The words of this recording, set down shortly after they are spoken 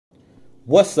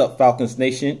What's up, Falcons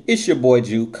Nation? It's your boy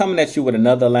Jew coming at you with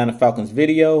another Atlanta Falcons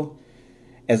video.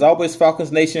 As always,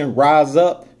 Falcons Nation, rise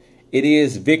up. It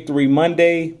is Victory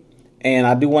Monday, and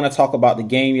I do want to talk about the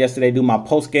game yesterday, do my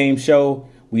post-game show.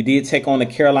 We did take on the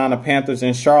Carolina Panthers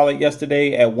in Charlotte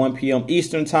yesterday at 1 p.m.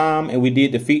 Eastern Time, and we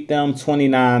did defeat them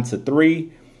 29-3.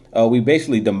 We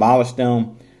basically demolished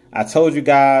them. I told you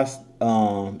guys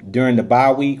during the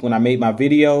bye week when I made my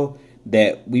video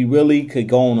that we really could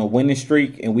go on a winning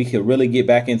streak and we could really get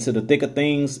back into the thick of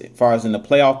things as far as in the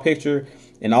playoff picture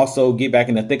and also get back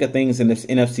in the thick of things in this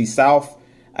NFC South.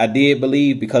 I did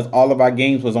believe, because all of our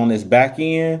games was on this back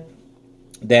end,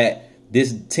 that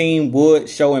this team would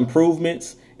show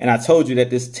improvements. And I told you that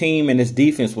this team and this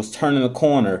defense was turning the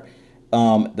corner.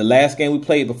 The last game we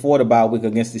played before the bye week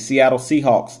against the Seattle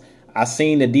Seahawks, I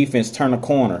seen the defense turn a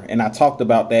corner, and I talked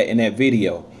about that in that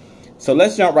video. So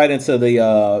let's jump right into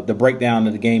the breakdown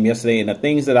of the game yesterday and the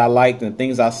things that I liked and the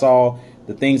things I saw,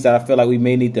 the things that I feel like we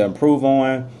may need to improve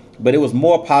on. But it was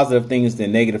more positive things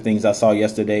than negative things I saw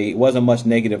yesterday. It wasn't much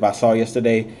negative I saw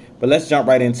yesterday, but let's jump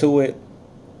right into it.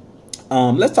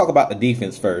 Let's talk about the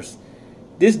defense first.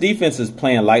 This defense is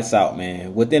playing lights out,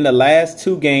 man. Within the last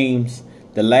 2 games,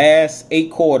 the last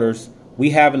 8 quarters, we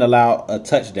haven't allowed a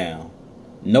touchdown.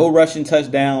 No rushing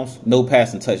touchdowns, no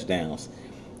passing touchdowns.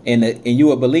 And you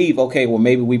would believe, okay, well,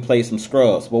 maybe we played some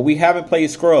scrubs. Well, we haven't played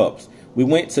scrubs. We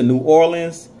went to New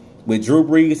Orleans with Drew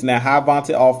Brees and that high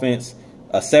vaunted offense,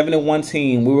 a 7-1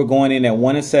 team. We were going in at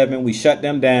 1-7. We shut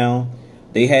them down.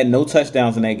 They had no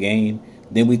touchdowns in that game.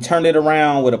 Then we turned it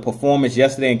around with a performance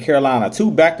yesterday in Carolina, 2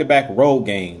 back-to-back road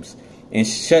games, and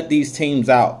shut these teams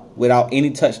out without any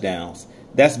touchdowns.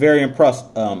 That's very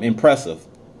impressive.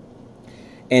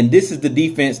 And this is the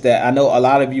defense that I know a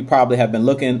lot of you probably have been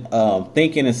looking,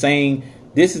 thinking and saying,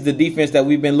 this is the defense that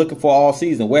we've been looking for all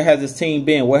season. Where has this team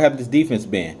been? Where have this defense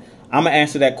been? I'm going to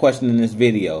answer that question in this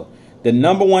video. The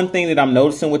number one thing that I'm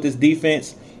noticing with this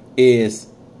defense is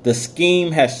the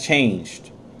scheme has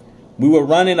changed. We were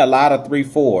running a lot of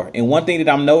 3-4. And one thing that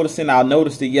I'm noticing, I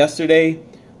noticed it yesterday,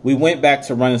 we went back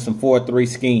to running some 4-3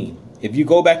 scheme. If you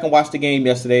go back and watch the game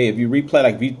yesterday, if you replay,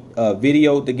 like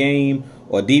videoed the game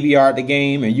or DVR'd the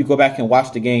game, and you go back and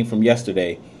watch the game from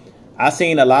yesterday, I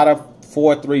seen a lot of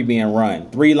 4-3 being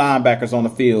run. 3 linebackers on the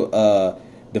field,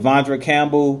 Devondre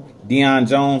Campbell, Deion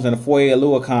Jones, and Foye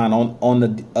Oluokun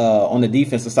on the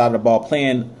defensive side of the ball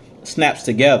playing snaps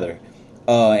together,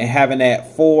 and having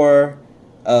that 4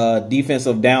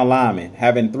 defensive down linemen,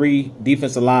 having 3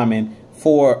 defensive linemen,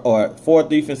 4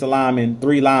 defensive linemen,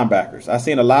 3 linebackers. I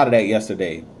seen a lot of that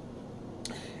yesterday,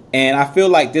 and I feel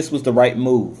like this was the right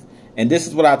move. And this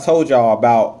is what I told y'all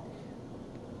about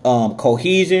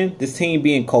cohesion, this team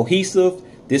being cohesive,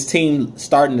 this team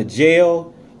starting to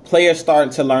gel, players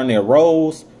starting to learn their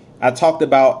roles. I talked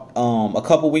about a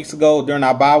couple weeks ago during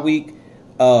our bye week,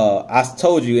 I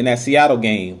told you in that Seattle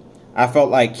game, I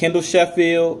felt like Kendall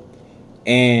Sheffield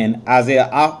and Isaiah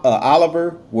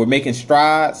Oliver were making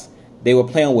strides. They were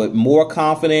playing with more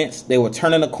confidence. They were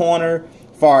turning the corner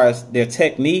as far as their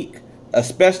technique,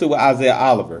 especially with Isaiah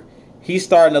Oliver. He's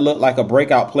starting to look like a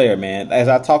breakout player, man. As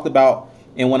I talked about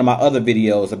in one of my other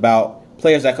videos about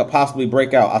players that could possibly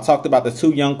break out, I talked about the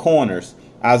 2 young corners,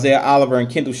 Isaiah Oliver and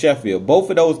Kendall Sheffield.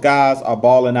 Both of those guys are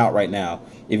balling out right now.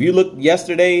 If you look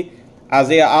yesterday,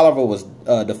 Isaiah Oliver was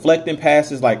deflecting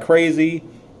passes like crazy.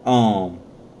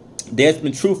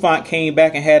 Desmond Trufant came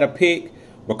back and had a pick.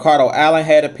 Ricardo Allen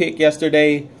had a pick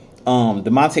yesterday.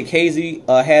 DeMonte Casey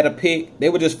had a pick. They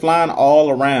were just flying all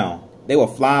around. They were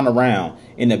flying around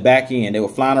in the back end. They were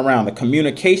flying around. The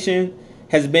communication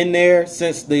has been there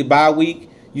since the bye week.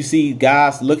 You see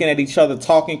guys looking at each other,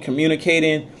 talking,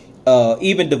 communicating.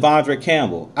 Even Devondre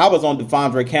Campbell. I was on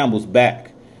Devondre Campbell's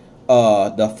back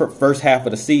the first half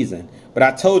of the season. But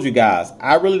I told you guys,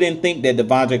 I really didn't think that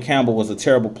Devondre Campbell was a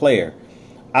terrible player.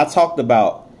 I talked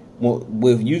about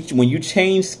when you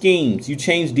change schemes, you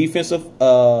change defensive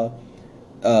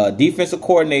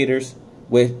coordinators,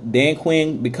 with Dan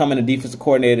Quinn becoming a defensive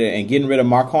coordinator and getting rid of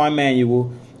Marquand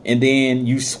Manuel, and then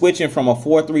you switching from a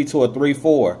 4-3 to a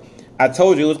 3-4. I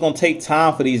told you it was going to take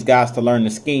time for these guys to learn the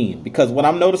scheme, because what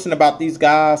I'm noticing about these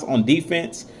guys on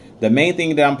defense, the main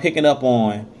thing that I'm picking up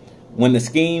on when the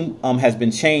scheme has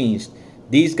been changed,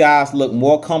 these guys look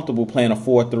more comfortable playing a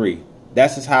 4-3.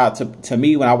 That's just how, to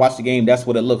me, when I watch the game, that's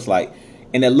what it looks like.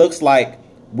 And it looks like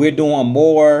we're doing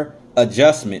more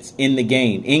adjustments in the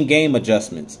game, in-game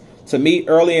adjustments. To me,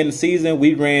 early in the season,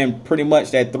 we ran pretty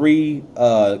much that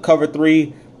cover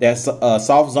 3, that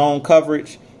soft zone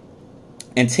coverage,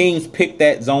 and teams picked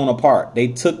that zone apart. They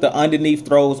took the underneath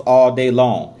throws all day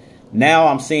long. Now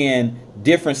I'm seeing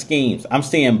different schemes. I'm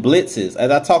seeing blitzes. As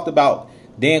I talked about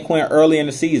Dan Quinn early in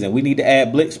the season, we need to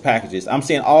add blitz packages. I'm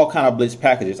seeing all kind of blitz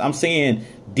packages. I'm seeing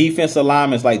defensive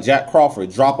linemen like Jack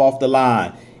Crawford drop off the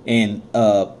line and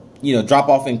drop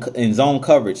off in zone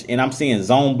coverage. And I'm seeing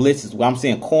zone blitzes. I'm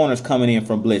seeing corners coming in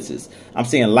from blitzes. I'm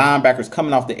seeing linebackers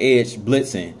coming off the edge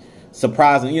blitzing.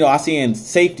 Surprising, I'm seeing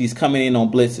safeties coming in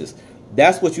on blitzes.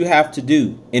 That's what you have to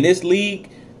do. In this league,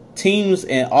 teams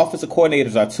and offensive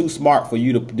coordinators are too smart for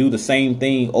you to do the same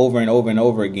thing over and over and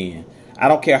over again. I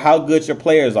don't care how good your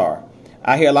players are.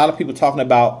 I hear a lot of people talking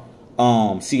about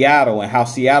Seattle and how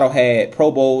Seattle had Pro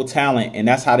Bowl talent, and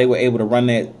that's how they were able to run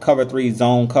that cover 3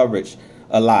 zone coverage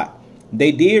a lot.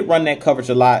 They did run that coverage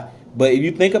a lot, but if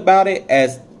you think about it,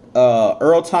 as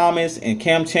Earl Thomas and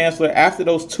Cam Chancellor, after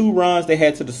those 2 runs they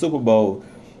had to the Super Bowl,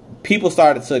 people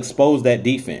started to expose that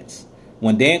defense.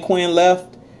 When Dan Quinn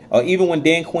left, or even when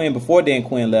before Dan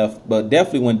Quinn left, but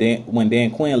definitely when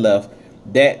Dan Quinn left,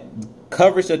 that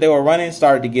coverage that they were running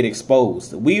started to get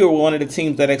exposed. We were one of the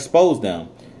teams that exposed them.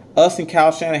 Us and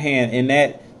Kyle Shanahan in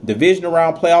that divisional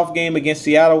round playoff game against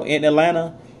Seattle in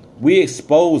Atlanta, we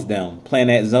exposed them playing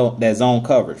that zone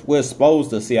coverage. We exposed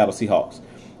the Seattle Seahawks.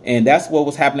 And that's what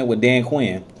was happening with Dan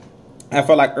Quinn. I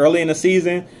felt like early in the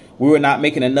season, we were not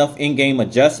making enough in-game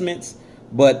adjustments.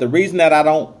 But the reason that I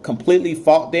don't completely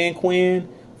fault Dan Quinn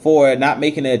for not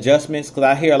making the adjustments, because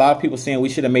I hear a lot of people saying we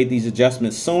should have made these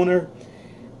adjustments sooner.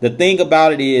 The thing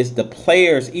about it is the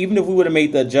players, even if we would have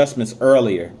made the adjustments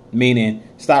earlier, meaning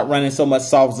stop running so much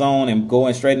soft zone and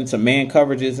going straight into man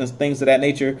coverages and things of that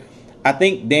nature, I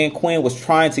think Dan Quinn was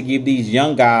trying to give these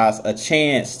young guys a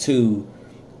chance to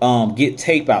get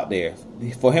tape out there,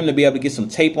 for him to be able to get some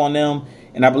tape on them.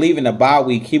 And I believe in the bye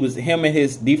week, him and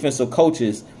his defensive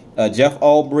coaches, Jeff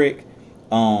Ulbrich,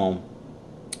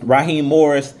 Raheem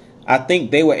Morris, I think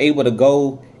they were able to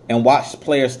go and watch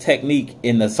players' technique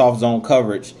in the soft zone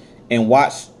coverage, and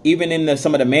watch even in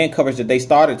some of the man coverage that they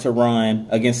started to run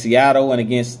against Seattle and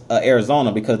against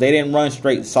Arizona, because they didn't run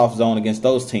straight soft zone against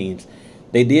those teams.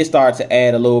 They did start to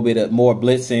add a little bit of more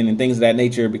blitzing and things of that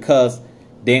nature, because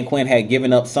Dan Quinn had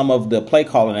given up some of the play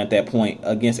calling at that point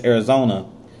against Arizona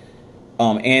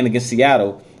and against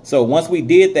Seattle. So once we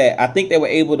did that, I think they were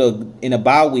able to, in a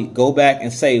bye week, go back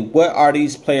and say, what are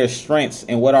these players' strengths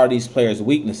and what are these players'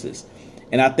 weaknesses?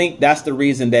 And I think that's the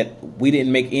reason that we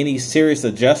didn't make any serious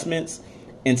adjustments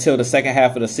until the second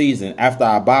half of the season after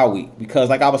our bye week. Because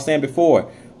like I was saying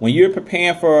before, when you're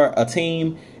preparing for a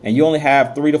team and you only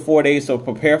have 3 to 4 days to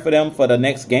prepare for them for the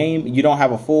next game, you don't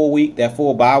have a full week, that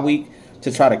full bye week,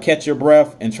 to try to catch your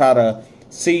breath and try to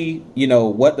see,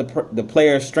 what the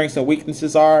player's strengths and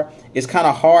weaknesses are. It's kind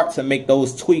of hard to make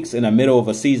those tweaks in the middle of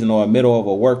a season or the middle of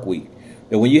a work week.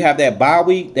 But when you have that bye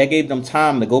week, that gave them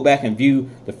time to go back and view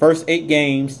the first 8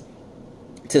 games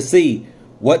to see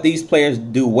what these players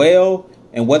do well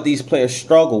and what these players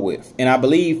struggle with. And I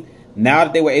believe now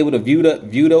that they were able to view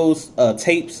those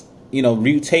tapes,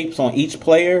 view tapes on each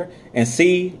player and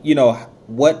see,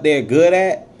 what they're good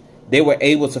at, they were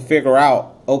able to figure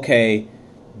out, okay,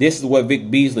 this is what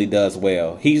Vic Beasley does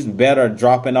well. He's better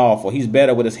dropping off, or he's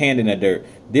better with his hand in the dirt.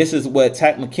 This is what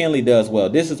Takk McKinley does well.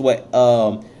 This is what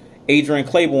Adrian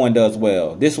Claiborne does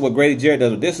well. This is what Grady Jarrett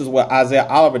does well. This is what Isaiah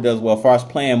Oliver does well, as far as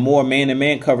playing more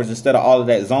man-to-man coverage instead of all of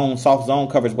that soft zone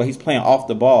coverage where he's playing off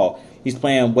the ball. He's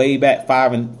playing way back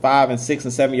 5 and 6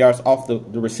 and 7 yards off the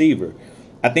receiver.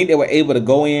 I think they were able to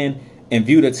go in and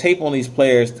view the tape on these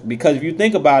players, because if you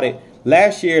think about it,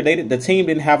 last year the team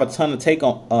didn't have a ton of tape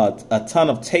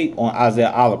on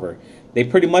Isaiah Oliver. They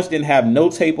pretty much didn't have no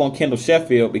tape on Kendall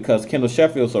Sheffield, because Kendall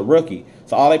Sheffield's a rookie.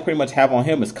 So all they pretty much have on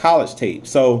him is college tape.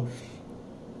 So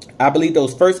I believe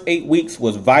those first 8 weeks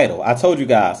was vital. I told you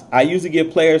guys, I usually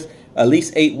give players at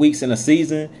least 8 weeks in a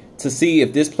season to see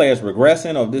if this player is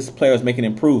regressing or if this player is making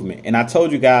improvement. And I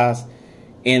told you guys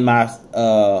in my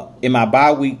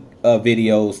bye week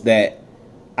videos that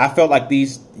I felt like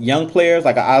these young players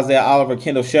like Isaiah Oliver,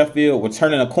 Kendall Sheffield, were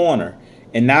turning a corner.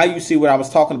 And now you see what I was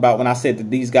talking about when I said that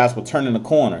these guys were turning the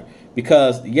corner.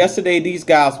 Because yesterday these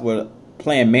guys were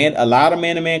playing a lot of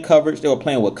man-to-man coverage. They were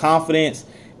playing with confidence.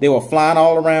 They were flying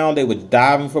all around. They were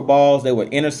diving for balls. They were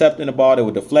intercepting the ball. They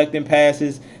were deflecting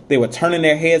passes. They were turning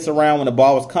their heads around when the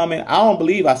ball was coming. I don't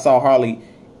believe I saw hardly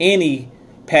any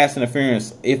pass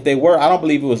interference. If they were, I don't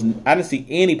believe it was. I didn't see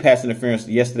any pass interference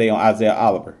yesterday on Isaiah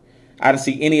Oliver. I didn't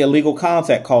see any illegal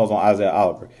contact calls on Isaiah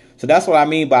Oliver. So that's what I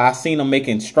mean by I seen him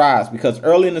making strides, because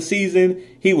early in the season,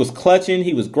 he was clutching,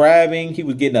 he was grabbing, he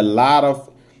was getting a lot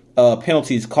of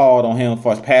penalties called on him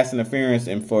for pass interference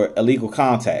and for illegal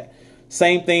contact.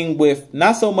 Same thing with,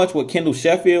 not so much with Kendall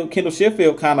Sheffield. Kendall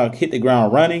Sheffield kind of hit the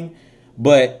ground running,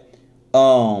 but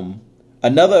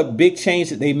another big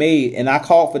change that they made, and I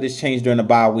called for this change during the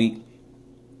bye week,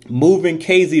 moving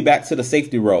KZ back to the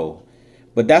safety role.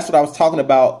 But that's what I was talking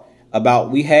about.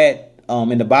 We had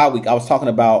in the bye week, I was talking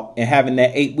about and having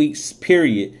that 8 weeks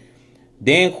period.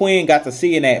 Dan Quinn got to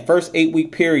see in that first 8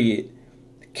 week period,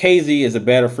 KZ is a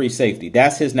better free safety.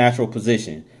 That's his natural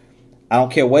position. I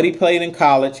don't care what he played in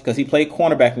college, because he played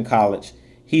cornerback in college.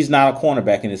 He's not a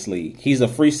cornerback in this league. He's a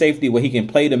free safety where he can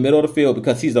play the middle of the field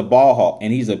because he's a ball hawk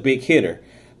and he's a big hitter.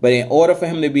 But in order for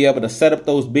him to be able to set up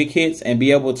those big hits and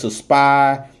be able to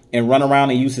spy and run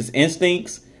around and use his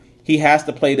instincts, he has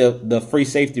to play the free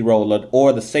safety role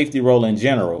or the safety role in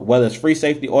general, whether it's free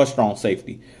safety or strong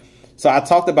safety. So I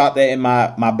talked about that in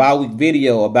my bye week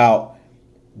video about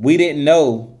we didn't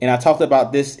know, and I talked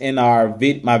about this in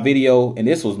my video, and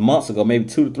this was months ago, maybe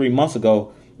 2 to 3 months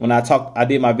ago, when I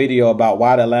did my video about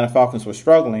why the Atlanta Falcons were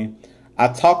struggling. I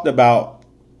talked about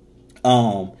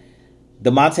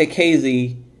DeMonte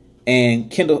Casey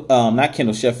and not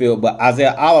Kendall Sheffield, but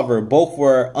Isaiah Oliver, both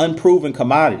were unproven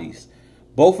commodities.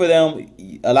 Both of them,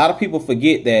 a lot of people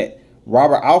forget that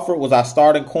Robert Alford was our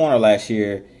starting corner last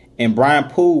year, and Brian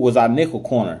Poole was our nickel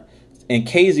corner, and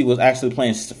Casey was actually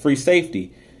playing free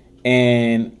safety.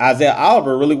 And Isaiah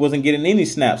Oliver really wasn't getting any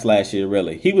snaps last year,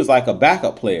 really. He was like a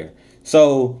backup player.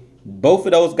 So both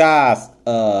of those guys,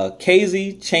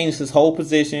 Casey changed his whole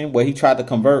position where he tried to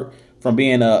convert from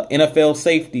being a NFL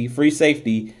safety, free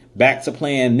safety, back to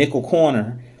playing nickel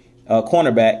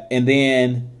cornerback. And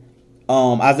then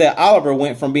Isaiah Oliver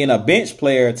went from being a bench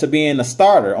player to being a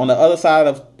starter on the other side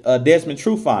of Desmond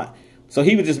Trufant. So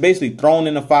he was just basically thrown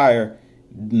in the fire.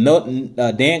 No,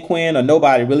 Dan Quinn or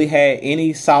nobody really had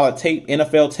any solid tape,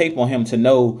 NFL tape on him to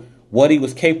know what he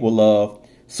was capable of.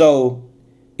 So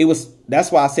that's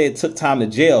why I said it took time to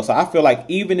gel. So I feel like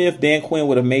even if Dan Quinn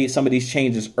would have made some of these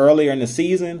changes earlier in the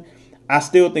season, I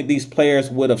still think these players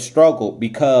would have struggled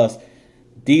because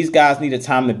these guys needed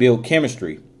time to build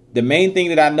chemistry. The main thing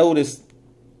that I noticed,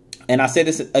 and I said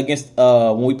this against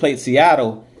when we played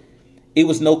Seattle, it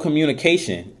was no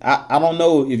communication. I don't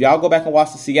know if y'all go back and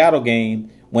watch the Seattle game,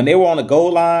 when they were on the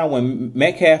goal line, when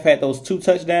Metcalf had those 2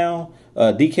 touchdowns,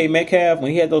 DK Metcalf,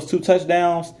 when he had those 2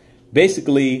 touchdowns,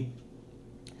 basically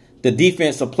the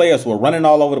defensive players were running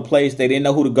all over the place. They didn't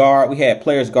know who to guard. We had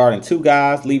players guarding 2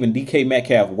 guys, leaving DK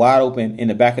Metcalf wide open in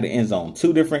the back of the end zone.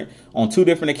 On two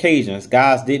different occasions,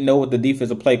 guys didn't know what the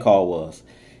defensive play call was.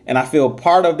 And I feel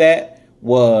part of that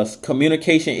was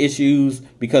communication issues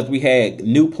because we had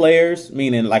new players,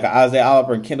 meaning like Isaiah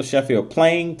Oliver and Kendall Sheffield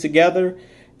playing together.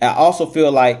 I also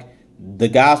feel like the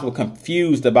guys were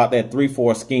confused about that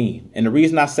 3-4 scheme. And the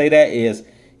reason I say that is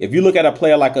if you look at a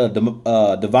player like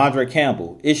Devondre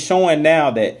Campbell, it's showing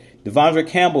now that Devondre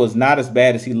Campbell is not as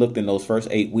bad as he looked in those first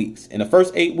 8 weeks. In the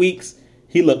first 8 weeks,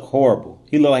 he looked horrible.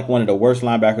 He looked like one of the worst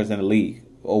linebackers in the league,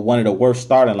 or one of the worst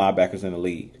starting linebackers in the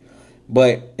league.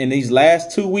 But in these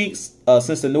last 2 weeks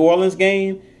since the New Orleans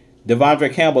game,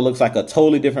 Devondre Campbell looks like a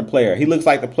totally different player. He looks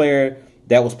like the player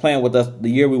that was playing with us the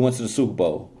year we went to the Super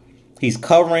Bowl. He's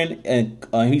covering and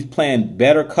he's playing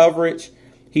better coverage.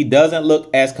 He doesn't look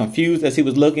as confused as he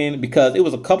was looking, because it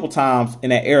was a couple times in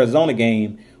that Arizona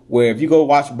game where if you go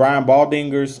watch Brian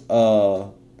Baldinger's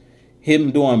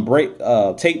him doing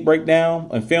tape breakdown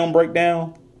and film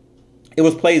breakdown, it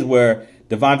was plays where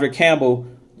Devondre Campbell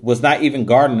was not even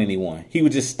guarding anyone. He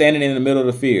was just standing in the middle of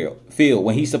the field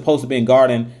when he's supposed to be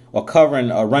guarding or covering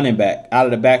a running back out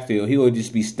of the backfield. He would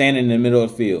just be standing in the middle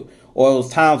of the field. Or it was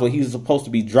times where he was supposed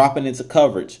to be dropping into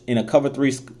coverage in the cover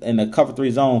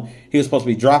three zone. He was supposed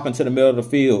to be dropping to the middle of the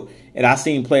field, and I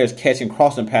seen players catching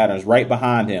crossing patterns right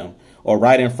behind him or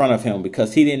right in front of him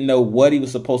because he didn't know what he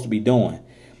was supposed to be doing.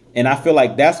 And I feel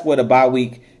like that's where the bye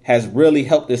week has really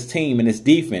helped this team and this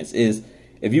defense. Is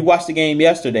if you watched the game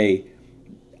yesterday,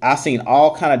 I've seen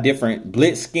all kind of different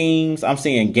blitz schemes. I'm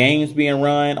seeing games being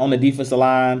run on the defensive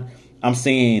line. I'm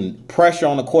seeing pressure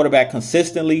on the quarterback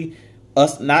consistently.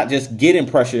 Us not just getting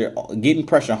pressure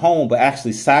home, but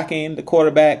actually sacking the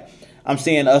quarterback. I'm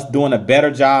seeing us doing a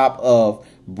better job of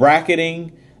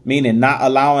bracketing, meaning not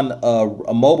allowing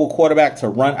a mobile quarterback to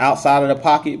run outside of the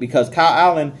pocket, because Kyle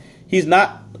Allen, he's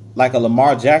not like a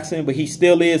Lamar Jackson, but he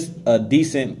still is a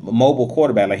decent mobile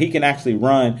quarterback. Like, he can actually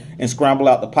run and scramble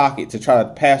out the pocket to try to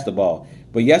pass the ball.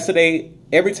 But yesterday,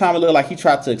 every time it looked like he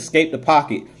tried to escape the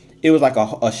pocket, it was like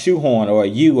a shoehorn or a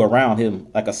U around him,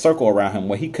 like a circle around him,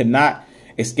 where he could not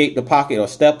escape the pocket or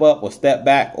step up or step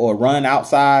back or run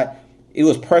outside. It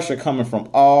was pressure coming from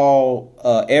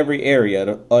every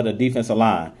area of the defensive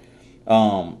line.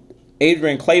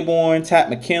 Adrian Claiborne,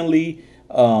 Tat McKinley,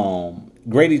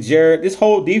 Grady Jarrett, this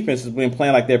whole defense has been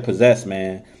playing like they're possessed,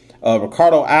 man.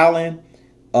 Ricardo Allen,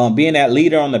 being that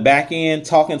leader on the back end,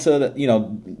 talking to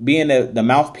being the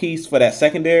mouthpiece for that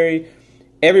secondary.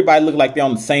 everybody look like they're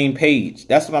on the same page.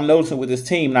 That's what I'm noticing with this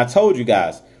team. And I told you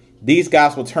guys, these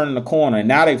guys were turning the corner, and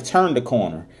now they've turned the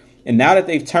corner. And now that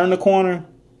they've turned the corner,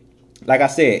 like I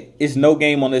said, it's no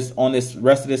game on this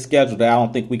rest of this schedule that I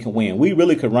don't think we can win. We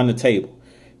really could run the table,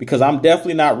 because I'm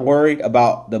definitely not worried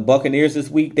about the Buccaneers this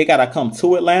week. They got to come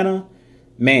to Atlanta.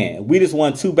 Man, we just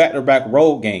won 2 back-to-back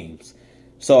road games.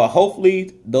 So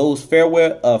hopefully those fair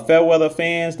weather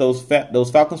fans, those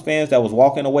Falcons fans that was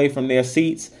walking away from their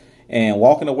seats and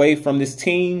walking away from this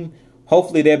team,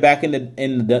 hopefully they're back in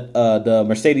the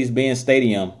Mercedes-Benz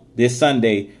Stadium this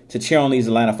Sunday to cheer on these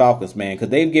Atlanta Falcons, man, because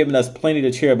they've given us plenty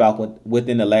to cheer about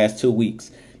within the last 2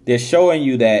 weeks. They're showing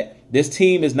you that this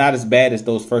team is not as bad as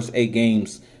those first 8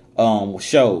 games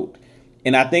showed.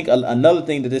 And I think another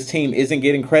thing that this team isn't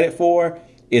getting credit for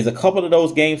is a couple of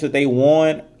those games that they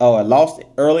won or lost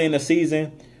early in the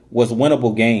season was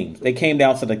winnable games. They came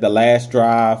down to like the last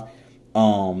drive.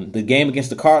 The game against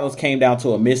the Cardinals came down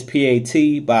to a missed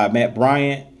PAT by Matt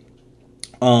Bryant.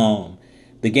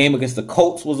 The game against the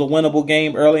Colts was a winnable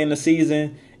game early in the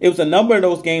season. It was a number of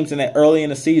those games early in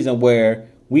the season where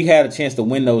we had a chance to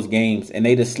win those games, and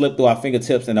they just slipped through our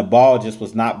fingertips, and the ball just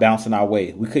was not bouncing our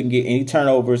way. We couldn't get any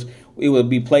turnovers. It would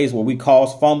be plays where we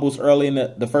caused fumbles early in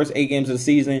the first 8 games of the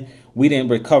season. We didn't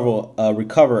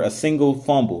recover a single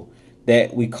fumble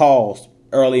that we caused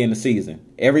early in the season.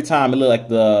 Every time it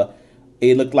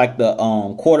looked like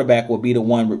the quarterback would be the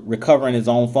one recovering his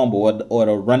own fumble, or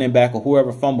the running back or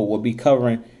whoever fumble would be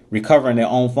recovering their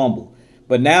own fumble.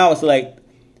 But now it's like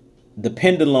the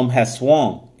pendulum has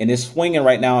swung, and it's swinging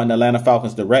right now in the Atlanta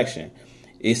Falcons' direction.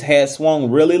 It had swung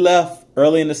really left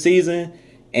early in the season,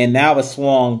 and now it's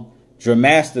swung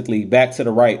dramatically back to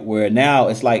the right, where now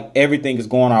it's like everything is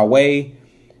going our way.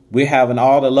 We're having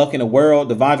all the luck in the world.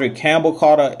 Devondre Campbell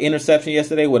caught an interception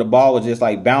yesterday where the ball was just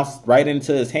like bounced right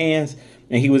into his hands,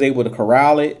 and he was able to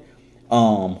corral it.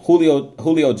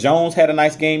 Julio Jones had a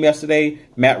nice game yesterday.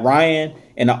 Matt Ryan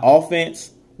and the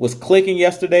offense was clicking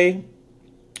yesterday.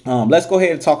 Let's go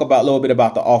ahead and talk about a little bit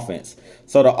about the offense.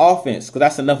 So the offense, because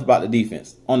that's enough about the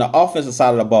defense. On the offensive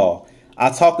side of the ball, I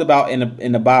talked about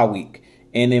in the bye week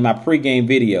and in my pregame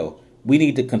video, we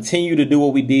need to continue to do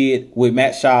what we did with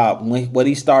Matt Schaub, what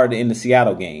he started in the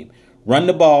Seattle game. Run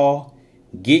the ball,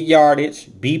 get yardage,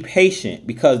 be patient,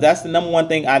 because that's the number one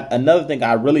thing. Another thing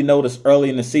I really noticed early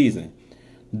in the season,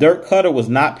 Dirk Cutter was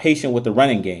not patient with the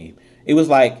running game. It was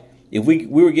like if we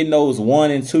were getting those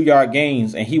 1- and 2-yard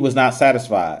gains and he was not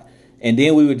satisfied. And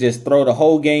then we would just throw the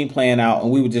whole game plan out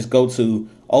and we would just go to,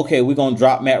 okay, we're going to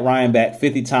drop Matt Ryan back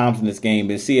 50 times in this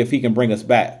game and see if he can bring us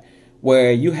back.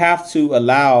 Where you have to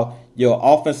allow your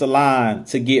offensive line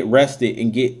to get rested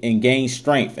and gain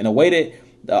strength. And the way that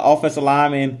the offensive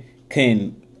lineman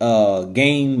can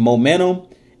gain momentum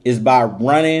is by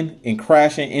running and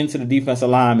crashing into the defensive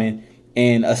lineman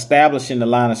and establishing the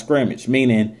line of scrimmage,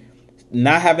 meaning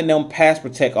not having them pass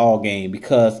protect all game,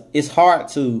 because it's hard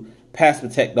to pass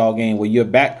protect all game where you're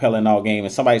backpedaling all game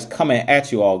and somebody's coming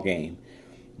at you all game.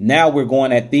 Now we're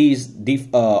going at these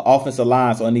offensive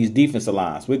lines on these defensive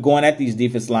lines. We're going at these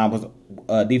defensive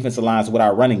lines with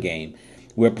our running game.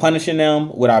 We're punishing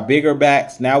them with our bigger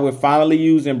backs. Now we're finally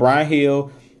using Brian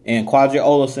Hill and Quadri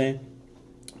Olesen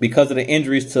because of the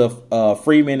injuries to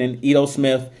Freeman and Ito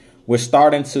Smith. We're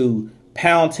starting to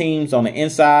pound teams on the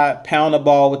inside, pound the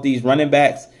ball with these running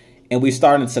backs, and we're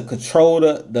starting to control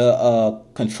the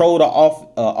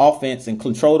offense and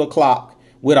control the clock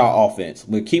with our offense.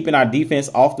 We're keeping our defense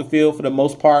off the field for the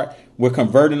most part. We're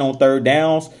converting on third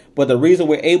downs. But the reason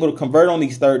we're able to convert on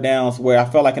these third downs, where I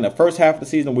felt like in the first half of the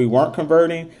season we weren't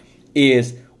converting,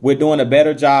 is we're doing a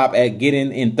better job at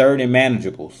getting in third and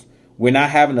manageables. We're not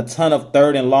having a ton of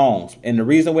third and longs. And the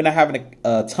reason we're not having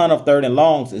a ton of third and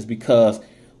longs is because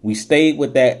we stayed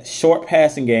with that short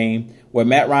passing game where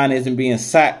Matt Ryan isn't being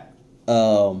sacked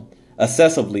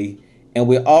excessively. And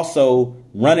we're also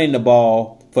running the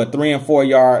ball for 3 and 4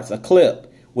 yards a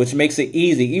clip, which makes it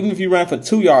easy. Even if you run for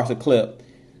 2 yards a clip,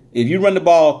 if you run the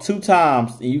ball 2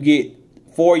 times and you get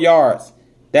 4 yards,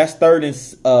 that's third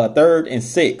and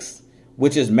 6,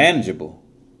 which is manageable.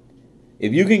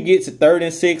 If you can get to 3rd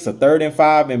and 6 or 3rd and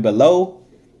 5 and below,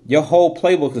 your whole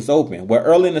playbook is open. Where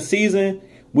early in the season,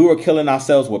 we were killing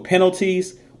ourselves with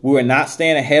penalties. We were not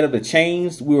staying ahead of the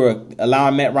chains. We were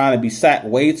allowing Matt Ryan to be sacked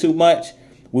way too much.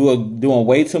 We were doing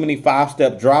way too many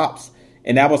 5-step drops.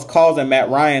 And that was causing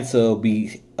Matt Ryan to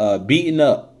be beaten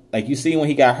up. Like you see when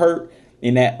he got hurt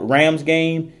in that Rams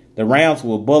game, the Rams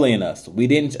were bullying us. We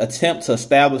didn't attempt to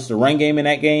establish the run game in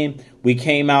that game. We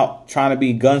came out trying to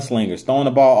be gunslingers, throwing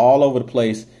the ball all over the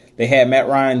place. They had Matt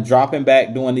Ryan dropping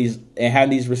back, doing these, and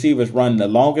having these receivers run the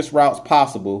longest routes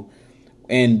possible.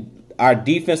 And our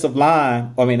defensive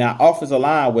line, our offensive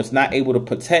line was not able to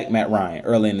protect Matt Ryan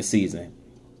early in the season.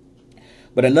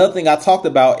 But another thing I talked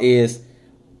about is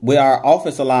with our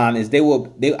offensive line is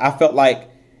I felt like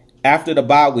after the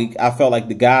bye week, I felt like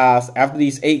the guys, after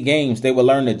these 8 games, they would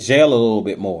learn to gel a little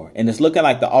bit more. And it's looking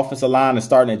like the offensive line is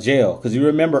starting to gel. Because you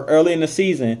remember early in the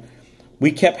season,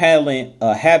 we kept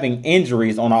having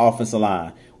injuries on our offensive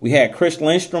line. We had Chris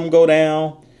Lindstrom go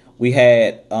down. We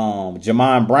had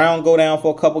Jamon Brown go down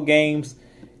for a couple games.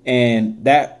 And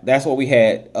that's what we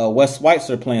had. Wes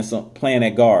Schweitzer playing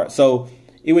at guard. So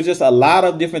it was just a lot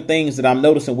of different things that I'm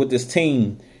noticing with this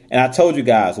team. And I told you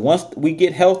guys, once we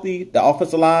get healthy, the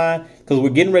offensive line, because we're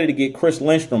getting ready to get Chris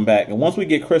Lindstrom back. And once we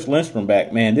get Chris Lindstrom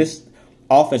back, man, this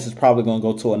offense is probably going to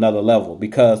go to another level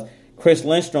because Chris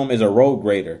Lindstrom is a road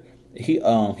grader.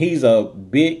 He's a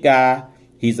big guy.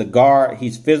 He's a guard.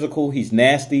 He's physical. He's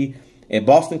nasty. At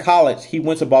Boston College, he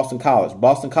went to Boston College.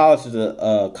 Boston College is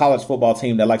a college football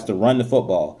team that likes to run the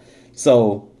football.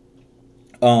 So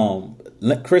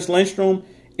Chris Lindstrom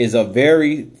is a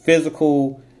very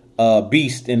physical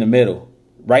beast in the middle,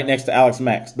 right next to Alex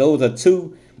Max. Those are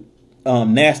 2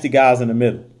 nasty guys in the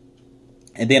middle.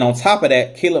 And then on top of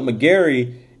that, Caleb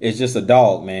McGarry is just a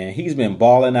dog, man. He's been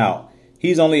balling out.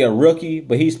 He's only a rookie,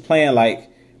 but he's playing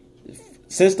like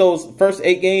since those first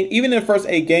 8 games. Even in the first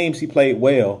 8 games, he played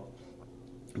well.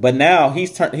 But now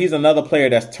he's another player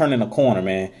that's turning a corner,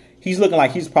 man. He's looking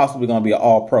like he's possibly going to be an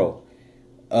all-pro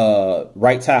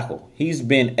right tackle. He's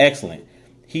been excellent.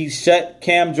 He shut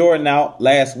Cam Jordan out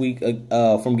last week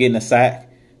from getting a sack.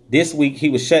 This week he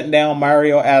was shutting down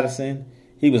Mario Addison.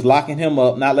 He was locking him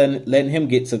up, not letting him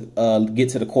get to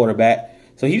the quarterback.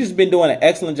 So he's just been doing an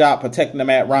excellent job protecting the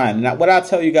Matt Ryan. And what I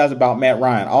tell you guys about Matt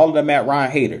Ryan, all of the Matt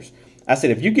Ryan haters, I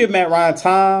said if you give Matt Ryan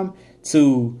time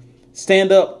to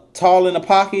stand up tall in the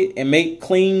pocket and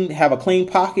have a clean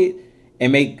pocket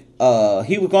and he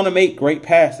was going to make great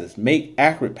passes, make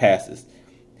accurate passes.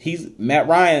 Matt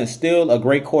Ryan is still a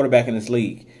great quarterback in this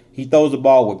league. He throws the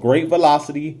ball with great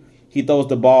velocity. He throws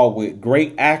the ball with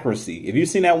great accuracy. If you've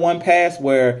seen that one pass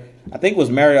where I think it was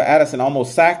Mario Addison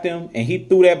almost sacked him and he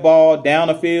threw that ball down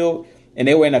the field and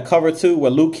they were in a cover 2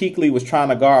 where Luke Kuechly was trying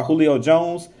to guard Julio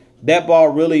Jones, that ball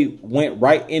really went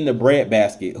right in the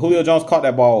breadbasket. Julio Jones caught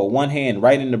that ball with one hand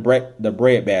right in the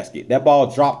breadbasket. That ball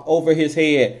dropped over his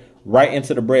head right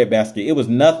into the breadbasket. It was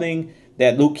nothing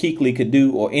that Luke Kuechly could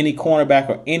do or any cornerback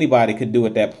or anybody could do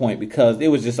at that point because it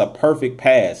was just a perfect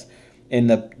pass. And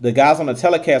the guys on the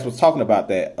telecast was talking about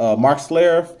that. Mark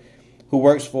Schlereth, who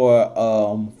works for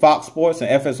Fox Sports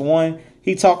and FS1,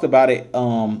 he talked about it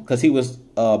because he was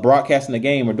broadcasting the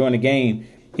game or during the game.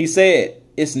 He said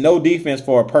it's no defense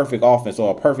for a perfect offense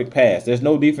or a perfect pass. There's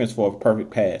no defense for a perfect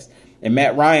pass. And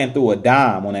Matt Ryan threw a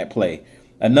dime on that play.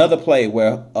 Another play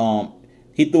where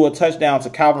he threw a touchdown to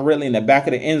Calvin Ridley in the back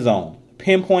of the end zone.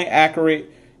 Pinpoint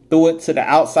accurate, threw it to the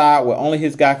outside where only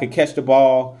his guy could catch the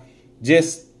ball.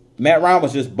 Matt Ryan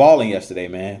was just balling yesterday,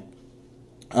 man.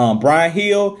 Brian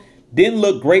Hill didn't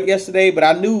look great yesterday, but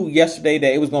I knew yesterday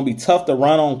that it was going to be tough to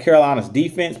run on Carolina's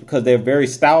defense because they're very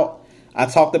stout. I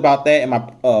talked about that in my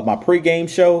pregame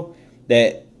show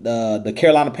that the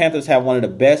Carolina Panthers have one of the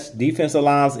best defensive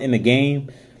lines in the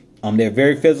game. They're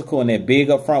very physical and they're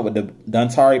big up front with the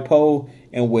Dontari Poe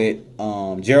and with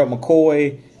Gerald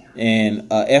McCoy and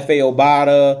F.A.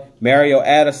 Obata, Mario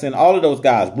Addison, all of those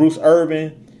guys, Bruce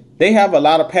Irvin. They have a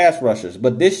lot of pass rushers,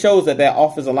 but this shows that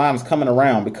offensive line is coming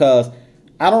around because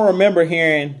I don't remember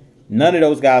hearing none of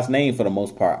those guys' names for the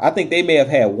most part. I think they may have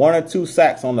had 1 or 2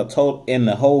 sacks on in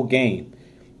the whole game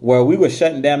where we were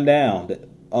shutting them down.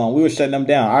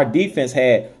 Our defense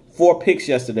had 4 picks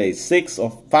yesterday,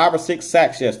 5 or 6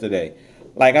 sacks yesterday.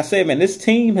 Like I said, man, this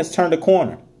team has turned a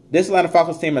corner. This Atlanta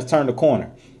Falcons team has turned a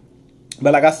corner.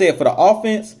 But like I said, for the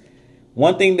offense,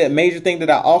 major thing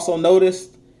that I also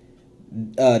noticed,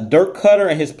 Dirk Cutter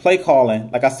and his play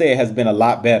calling, like I said, has been a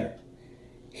lot better.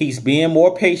 He's being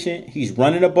more patient. He's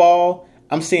running the ball.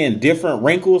 I'm seeing different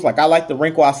wrinkles. Like I like the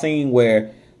wrinkle I seen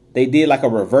where they did like a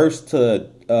reverse to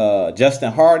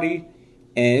Justin Hardy.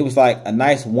 And it was like a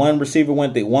nice one receiver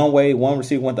went the one way, one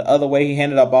receiver went the other way. He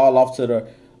handed the ball off to the,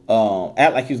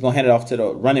 act like he was going to hand it off to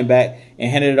the running back and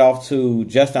handed it off to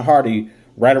Justin Hardy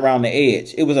right around the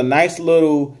edge. It was a nice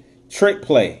little trick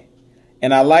play.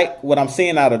 And I like what I'm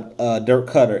seeing out of Dirk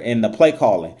Cutter in the play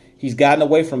calling. He's gotten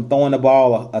away from throwing the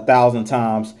ball 1,000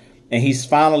 times, and he's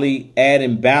finally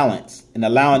adding balance and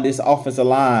allowing this offensive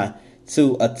line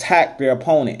to attack their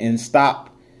opponent and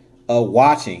stop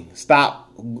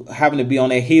stop having to be on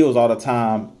their heels all the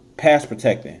time, pass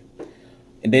protecting.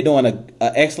 And they're doing an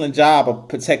excellent job of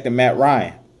protecting Matt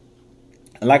Ryan.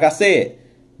 And like I said,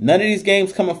 None of these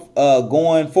games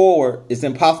going forward, it's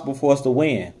impossible for us to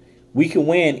win. We can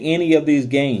win any of these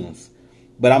games.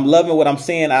 But I'm loving what I'm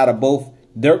seeing out of both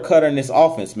Dirk Cutter and this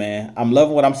offense, man. I'm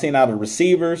loving what I'm seeing out of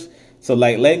receivers. So,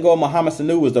 like, letting go of Mohamed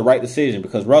Sanu was the right decision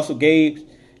because Russell Gage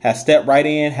has stepped right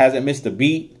in, hasn't missed a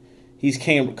beat. He's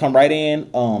come right in.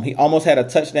 He almost had a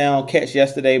touchdown catch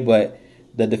yesterday, but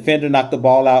the defender knocked the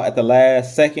ball out at the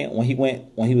last second when he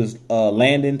was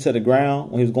landing to the ground,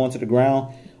 when he was going to the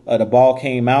ground. The ball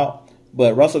came out.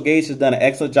 But Russell Gage has done an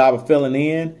excellent job of filling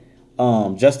in.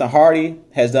 Justin Hardy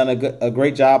has done a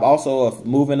great job also of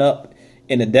moving up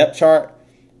in the depth chart.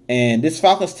 And this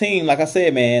Falcons team, like I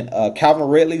said, man, Calvin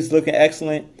Ridley's looking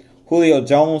excellent. Julio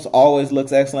Jones always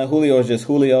looks excellent. Julio is just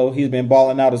Julio. He's been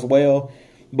balling out as well.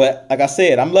 But like I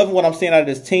said, I'm loving what I'm seeing out of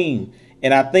this team.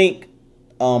 And I think,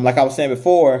 like I was saying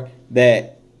before,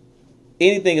 that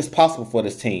anything is possible for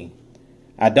this team.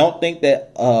 I don't think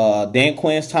that Dan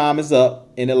Quinn's time is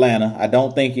up in Atlanta. I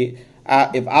don't think it.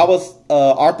 If I was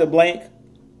Arthur Blank,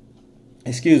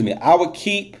 I would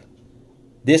keep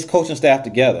this coaching staff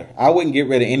together. I wouldn't get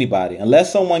rid of anybody.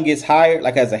 Unless someone gets hired,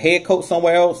 like as a head coach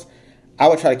somewhere else, I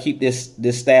would try to keep this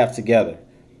staff together.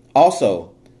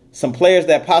 Also, some players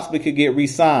that possibly could get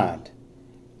re-signed.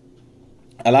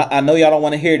 I know y'all don't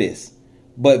want to hear this,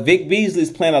 but Vic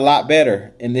Beasley's playing a lot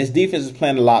better, and this defense is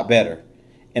playing a lot better.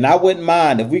 And I wouldn't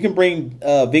mind if we can bring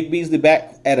Vic Beasley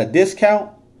back at a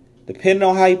discount, depending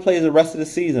on how he plays the rest of the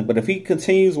season. But if he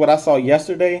continues what I saw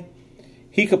yesterday,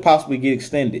 he could possibly get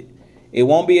extended. It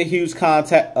won't be a huge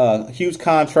contract,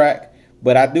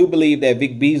 but I do believe that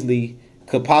Vic Beasley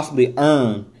could possibly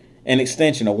earn an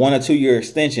extension, a 1 or 2 year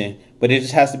extension, but it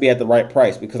just has to be at the right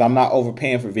price because I'm not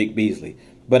overpaying for Vic Beasley.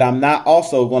 But I'm not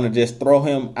also going to just throw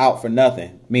him out for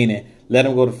nothing, meaning let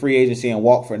him go to free agency and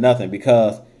walk for nothing,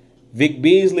 because Vic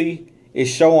Beasley is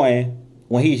showing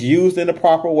when he's used in the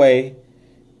proper way,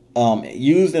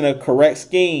 used in a correct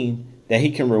scheme, that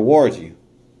he can reward you.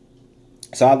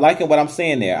 So I'm liking what I'm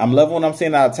seeing there. I'm loving what I'm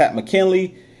seeing out of Pat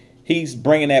McKinley. He's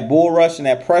bringing that bull rush and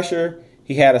that pressure.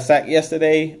 He had a sack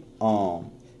yesterday.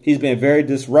 He's been very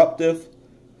disruptive.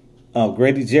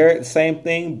 Grady Jarrett, the same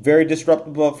thing. Very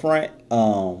disruptive up front.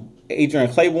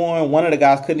 Adrian Claiborne, one of the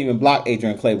guys couldn't even block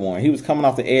Adrian Claiborne. He was coming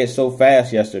off the edge so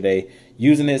fast yesterday,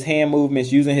 using his hand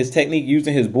movements, using his technique,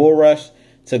 using his bull rush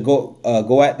to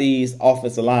go at these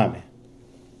offensive linemen.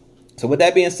 So with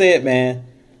that being said, man,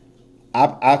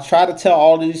 I try to tell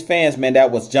all of these fans, man,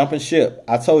 that was jumping ship.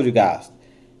 I told you guys,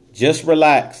 just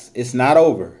relax. It's not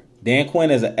over. Dan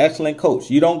Quinn is an excellent coach.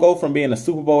 You don't go from being a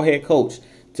Super Bowl head coach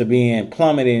to being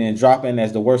plummeting and dropping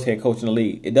as the worst head coach in the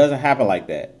league. It doesn't happen like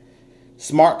that.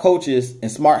 Smart coaches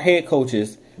and smart head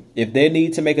coaches, if they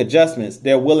need to make adjustments,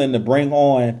 they're willing to bring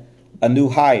on a new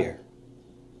hire.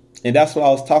 And that's what I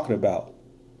was talking about.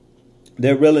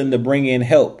 They're willing to bring in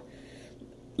help.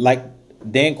 Like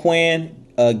Dan Quinn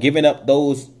giving up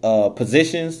those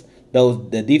positions,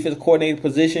 the defense coordinator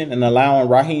position, and allowing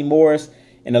Raheem Morris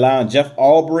and allowing Jeff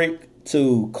Albrecht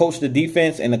to coach the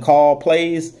defense and to call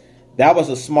plays. That was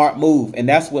a smart move, and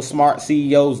that's what smart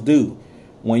CEOs do.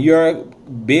 When your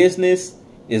business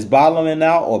is bottoming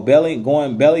out or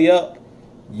going belly up,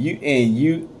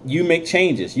 you make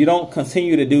changes. You don't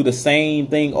continue to do the same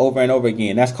thing over and over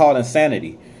again. That's called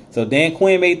insanity. So Dan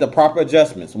Quinn made the proper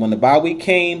adjustments. When the bye week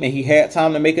came and he had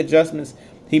time to make adjustments,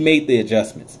 he made the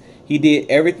adjustments. He did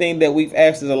everything that we've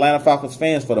asked as Atlanta Falcons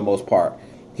fans for the most part.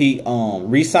 He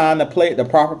re-signed the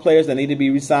proper players that need to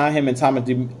be re-signed, him and Thomas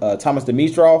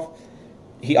Dimitroff.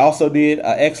 He also did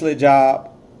an excellent job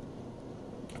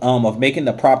of making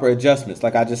the proper adjustments.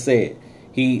 Like I just said,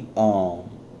 they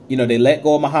let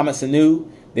go of Mohamed Sanu.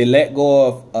 They let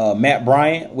go of Matt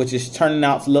Bryant, which is turning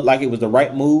out to look like it was the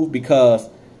right move because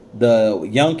the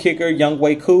young kicker, Young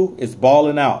Wei Koo, is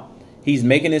balling out. He's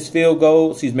making his field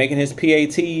goals. He's making his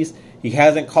PATs. He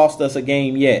hasn't cost us a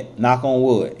game yet. Knock on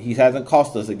wood. He hasn't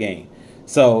cost us a game.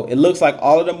 So it looks like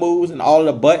all of the moves and all of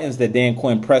the buttons that Dan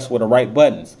Quinn pressed were the right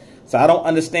buttons. So I don't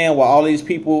understand why all these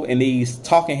people and these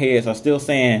talking heads are still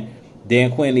saying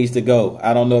Dan Quinn needs to go.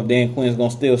 I don't know if Dan Quinn's going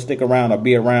to still stick around or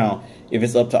be around if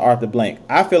it's up to Arthur Blank.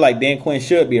 I feel like Dan Quinn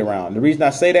should be around. The reason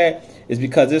I say that is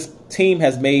because this team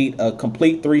has made a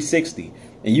complete 360.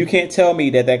 And you can't tell me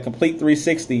that complete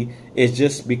 360 is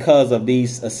just because of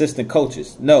these assistant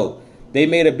coaches. No, they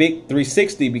made a big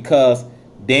 360 because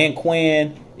Dan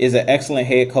Quinn is an excellent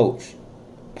head coach.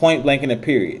 Point blank in a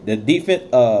period. The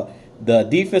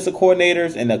defensive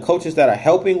coordinators and the coaches that are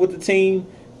helping with the team,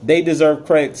 they deserve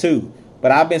credit too.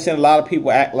 But I've been seeing a lot of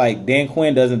people act like Dan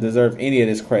Quinn doesn't deserve any of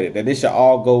this credit, that this should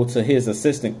all go to his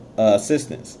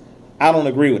assistants. I don't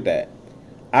agree with that.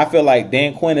 I feel like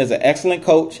Dan Quinn is an excellent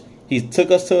coach. He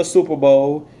took us to a Super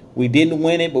Bowl. We didn't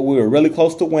win it, but we were really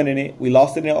close to winning it. We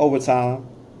lost it in overtime.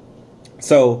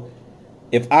 So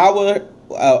if I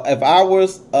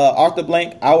was Arthur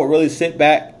Blank, I would really sit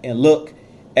back and look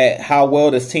at how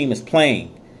well this team is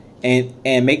playing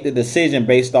and make the decision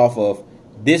based off of,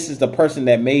 this is the person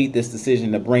that made this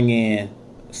decision to bring in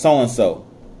so-and-so.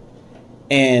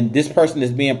 And this person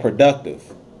is being productive.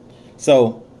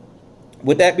 So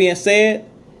with that being said,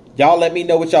 y'all let me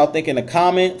know what y'all think in the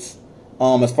comments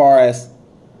as far as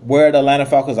where the Atlanta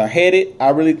Falcons are headed. I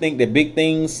really think that big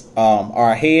things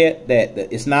are ahead, that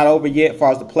it's not over yet as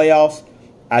far as the playoffs.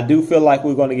 I do feel like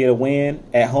we're going to get a win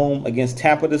at home against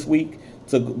Tampa this week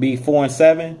to be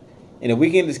 4-7. And if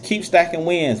we can just keep stacking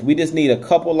wins, we just need a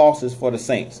couple losses for the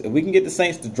Saints. If we can get the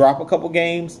Saints to drop a couple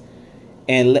games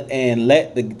and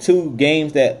let the 2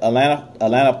 games that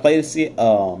Atlanta play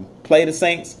the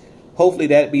Saints, hopefully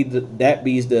that be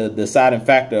the deciding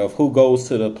factor of who goes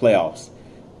to the playoffs.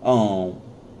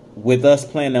 With us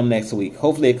playing them next week,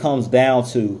 hopefully it comes down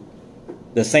to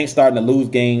the Saints starting to lose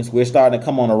games. We're starting to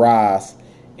come on the rise,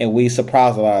 and we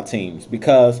surprise a lot of teams.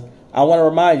 Because I want to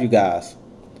remind you guys,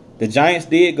 the Giants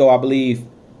did go, I believe,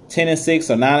 10-6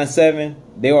 or 9-7.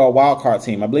 They were a wild card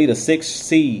team. I believe the 6th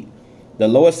seed, the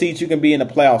lowest seed you can be in the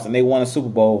playoffs, and they won a Super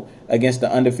Bowl against the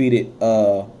undefeated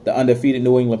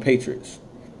New England Patriots.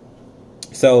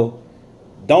 So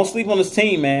don't sleep on this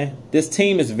team, man. This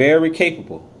team is very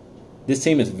capable. This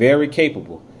team is very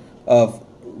capable of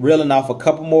reeling off a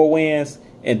couple more wins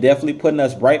and definitely putting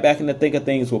us right back in the thick of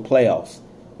things with playoffs,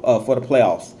 for the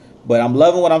playoffs. But I'm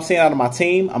loving what I'm seeing out of my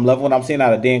team. I'm loving what I'm seeing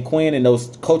out of Dan Quinn and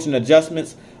those coaching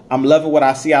adjustments. I'm loving what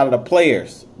I see out of the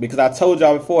players. Because I told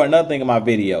y'all before, another thing in my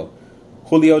video,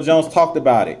 Julio Jones talked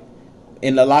about it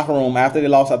in the locker room after they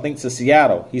lost, I think, to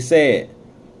Seattle. He said,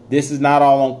 this is not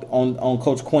all on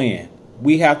Coach Quinn.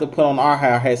 We have to put on our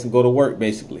high hats and go to work,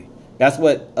 basically. That's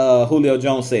what Julio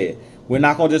Jones said. We're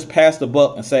not going to just pass the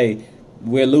buck and say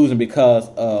we're losing because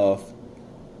of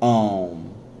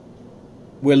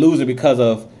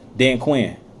Dan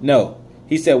Quinn. No.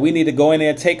 He said we need to go in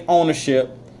there and take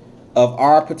ownership of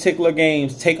our particular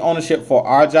games, take ownership for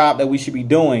our job that we should be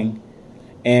doing,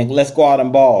 and let's go out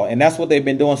and ball. And that's what they've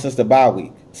been doing since the bye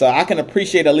week. So I can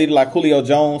appreciate a leader like Julio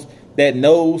Jones that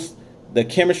knows the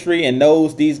chemistry and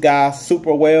knows these guys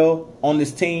super well on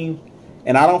this team.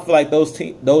 And I don't feel like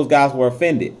those guys were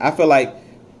offended. I feel like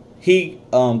he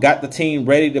got the team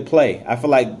ready to play. I feel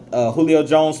like Julio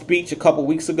Jones' speech a couple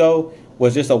weeks ago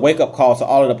was just a wake-up call to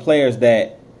all of the players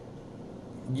that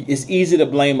it's easy to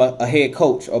blame a head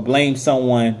coach or blame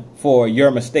someone for your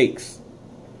mistakes.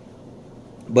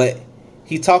 But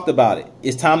he talked about it.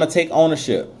 It's time to take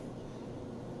ownership.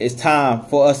 It's time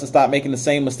for us to stop making the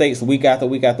same mistakes week after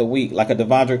week after week like a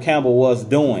Devondre Campbell was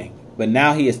doing. But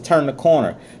now he has turned the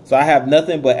corner. So I have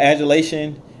nothing but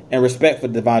adulation and respect for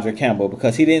Devondre Campbell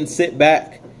because he didn't sit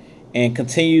back and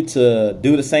continue to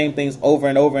do the same things over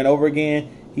and over and over again.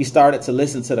 He started to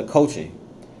listen to the coaching.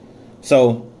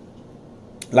 So,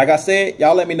 like I said,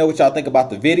 y'all let me know what y'all think about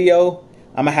the video.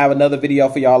 I'm going to have another video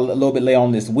for y'all a little bit later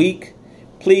on this week.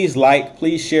 Please like,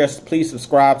 please share, please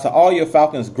subscribe to all your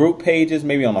Falcons group pages,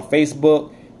 maybe on a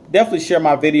Facebook. Definitely share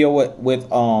my video with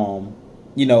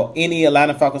you know, any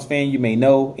Atlanta Falcons fan you may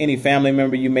know, any family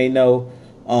member you may know.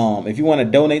 If you want to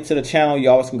donate to the channel, you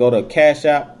always can go to Cash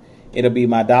App. It'll be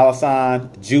my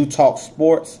 $, Jew Talk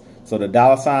Sports. So the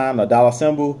 $, or dollar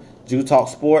symbol, Jew Talk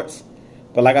Sports.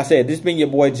 But like I said, this been your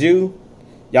boy Jew.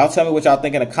 Y'all tell me what y'all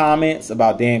think in the comments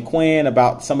about Dan Quinn,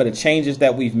 about some of the changes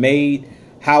that we've made,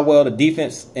 how well the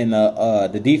defense and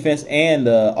the defense and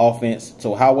the offense,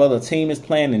 so how well the team is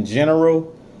playing in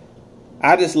general.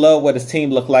 I just love what this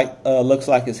team looks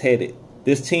like it's headed.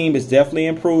 This team is definitely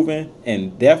improving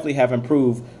and definitely have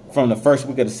improved from the first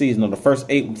week of the season or the first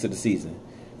 8 weeks of the season.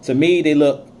 To me, we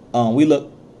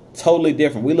look totally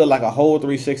different. We look like a whole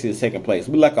 360 is taking place.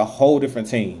 We look like a whole different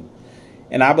team.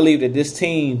 And I believe that this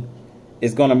team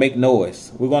is going to make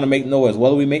noise. We're going to make noise.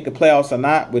 Whether we make the playoffs or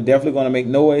not, we're definitely going to make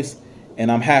noise.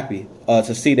 And I'm happy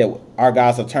to see that our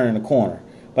guys are turning the corner.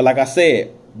 But like I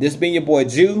said, this been your boy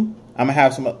Jew. I'm going to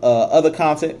have some other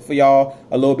content for y'all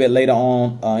a little bit later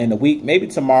on in the week. Maybe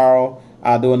tomorrow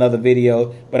I'll do another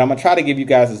video. But I'm going to try to give you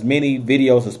guys as many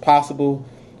videos as possible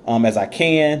as I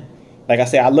can. Like I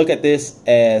said, I look at this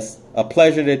as a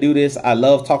pleasure to do this. I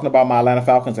love talking about my Atlanta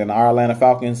Falcons and our Atlanta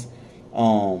Falcons.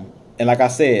 And like I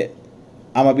said,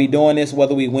 I'm going to be doing this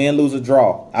whether we win, lose, or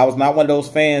draw. I was not one of those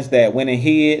fans that went and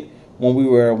hid when we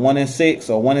were 1-6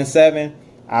 or 1-7.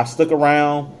 I stuck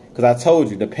around because I told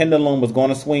you the pendulum was going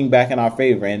to swing back in our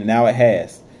favor, and now it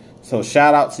has. So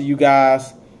shout out to you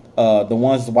guys. The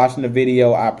ones watching the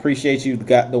video, I appreciate you.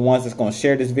 Got the ones that's going to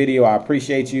share this video, I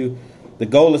appreciate you. The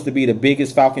goal is to be the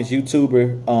biggest Falcons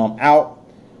YouTuber out.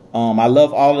 I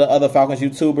love all of the other Falcons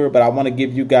YouTuber, but I want to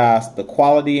give you guys the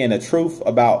quality and the truth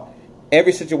about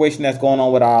every situation that's going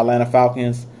on with our Atlanta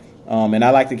Falcons. And I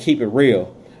like to keep it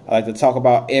real. I like to talk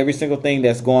about every single thing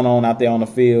that's going on out there on the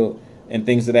field and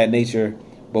things of that nature.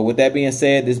 But with that being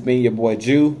said, this been your boy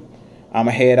Jew. I'm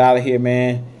going to head out of here,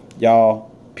 man.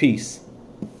 Y'all, peace.